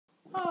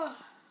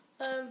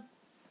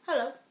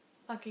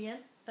back again.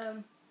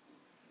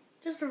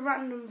 Just a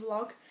random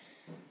vlog.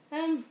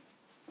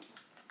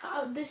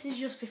 This is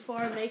just before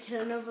I'm making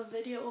another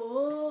video.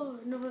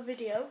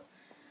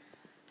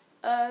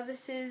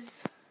 This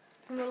is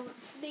a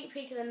sneak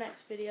peek of the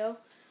next video.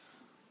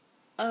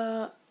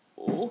 Can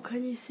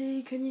you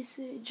see?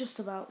 Just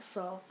about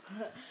so.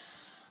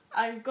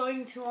 I'm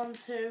going on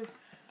to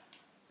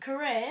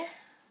career,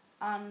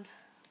 and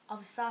I'll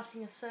be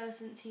starting a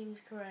certain team's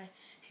career.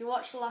 If you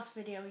watched the last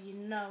video, you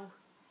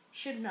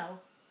should know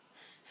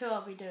who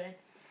I'll be doing.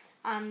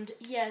 And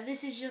yeah,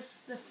 this is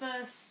just the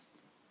first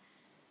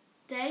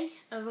day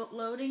of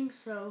uploading,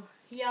 so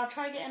yeah, I'll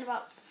try getting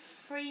about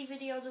 3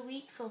 videos a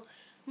week, so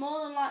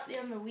more than likely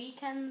on the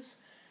weekends,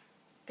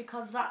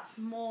 because that's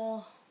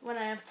more when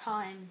I have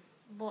time.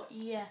 But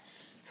yeah,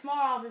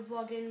 tomorrow I'll be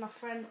vlogging. My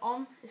friend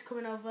is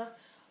coming over.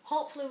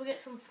 Hopefully we'll get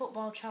some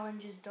football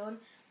challenges done.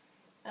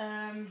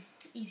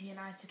 He's a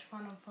United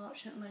fan,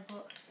 unfortunately,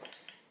 but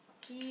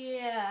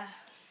yeah.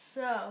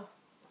 So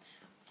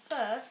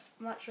first,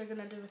 I'm actually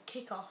going to do a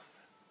kick-off.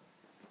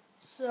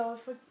 So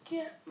if I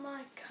get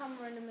my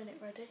camera in a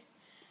minute ready,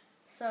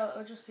 so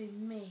it'll just be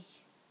me.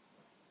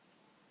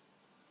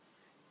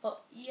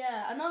 But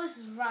yeah, I know this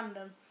is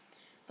random,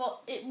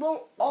 but it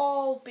won't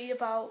all be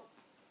about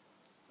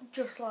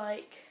just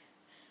like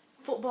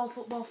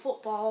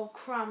football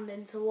crammed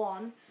into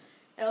one.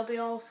 It'll be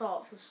all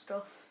sorts of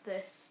stuff,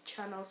 this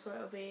channel, so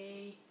it'll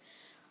be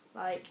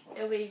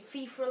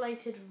FIFA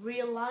related,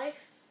 real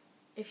life,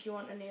 if you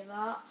want any of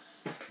that.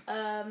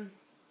 And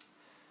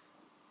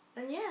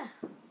yeah,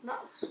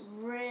 that's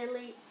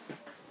really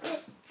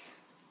it.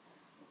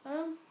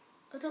 I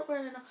don't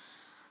really know.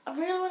 I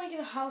really want to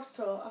give a house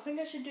tour. I think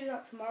I should do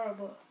that tomorrow,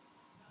 but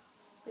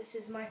this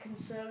is my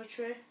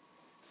conservatory.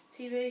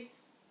 TV.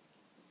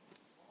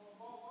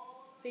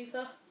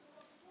 FIFA.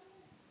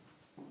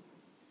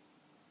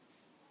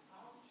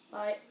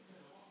 Like,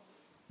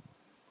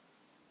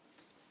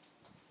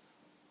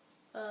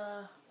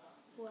 where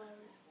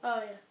is,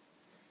 oh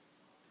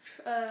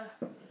yeah,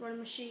 running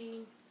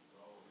machine.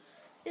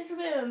 It's a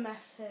bit of a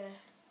mess here.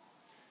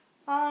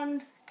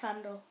 And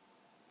candle.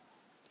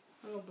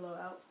 I'm gonna blow it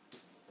out.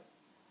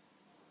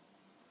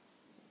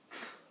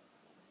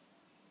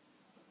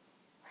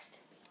 Rest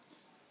in peace.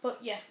 But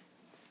yeah,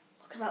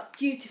 look at that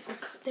beautiful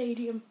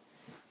stadium.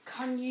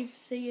 Can you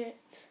see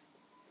it?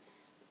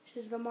 This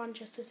is the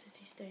Manchester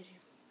City Stadium.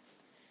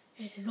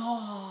 It is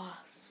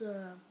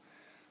awesome.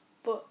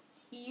 But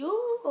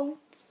I'm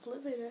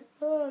flipping it.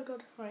 Oh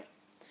god, right.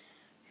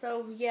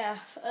 So yeah,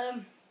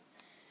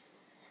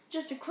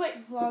 just a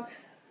quick vlog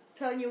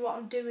telling you what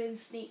I'm doing,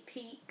 sneak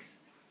peeks.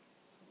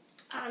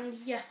 And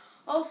yeah,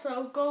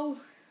 also go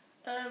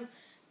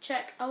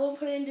check, I won't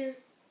put it in the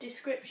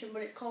description,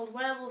 but it's called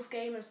Werewolf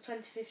Gamers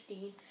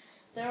 2015.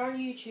 They're on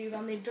YouTube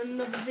and they've done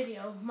another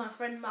video. My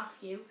friend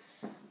Matthew,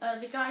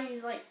 the guy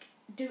who's like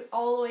do it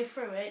all the way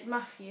through it,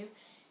 Matthew,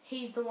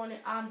 he's the one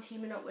I'm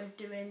teaming up with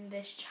doing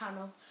this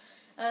channel.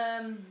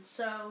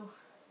 So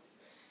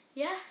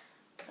yeah,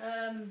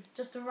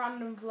 just a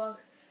random vlog.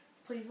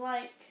 So please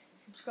like,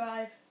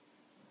 subscribe,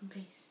 and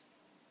peace.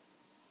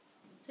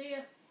 See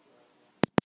ya.